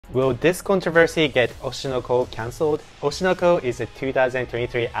Will this controversy get Oshi no Ko cancelled? Oshi no Ko is a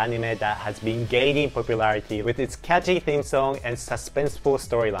 2023 anime that has been gaining popularity with its catchy theme song and suspenseful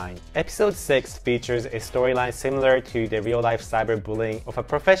storyline. Episode 6 features a storyline similar to the real-life cyberbullying of a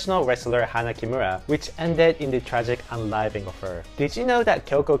professional wrestler Hana Kimura, which ended in the tragic unliving of her. Did you know that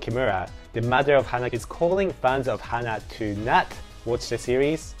Kyoko Kimura, the mother of Hana, is calling fans of Hana to not watch the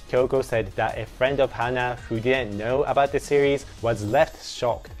series? Kyoko said that a friend of Hana who didn't know about the series was left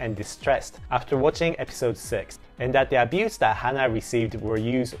shocked and distressed after watching episode 6, and that the abuse that Hana received were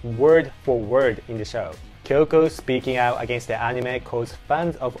used word for word in the show. Kyoko speaking out against the anime caused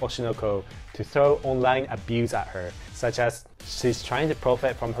fans of Oshi no Ko to throw online abuse at her, such as she's trying to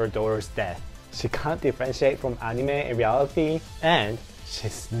profit from her daughter's death, she can't differentiate from anime and reality, and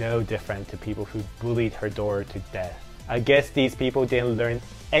she's no different to people who bullied her daughter to death. I guess these people didn't learn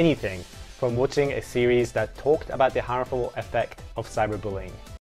anything from watching a series that talked about the harmful effect of cyberbullying.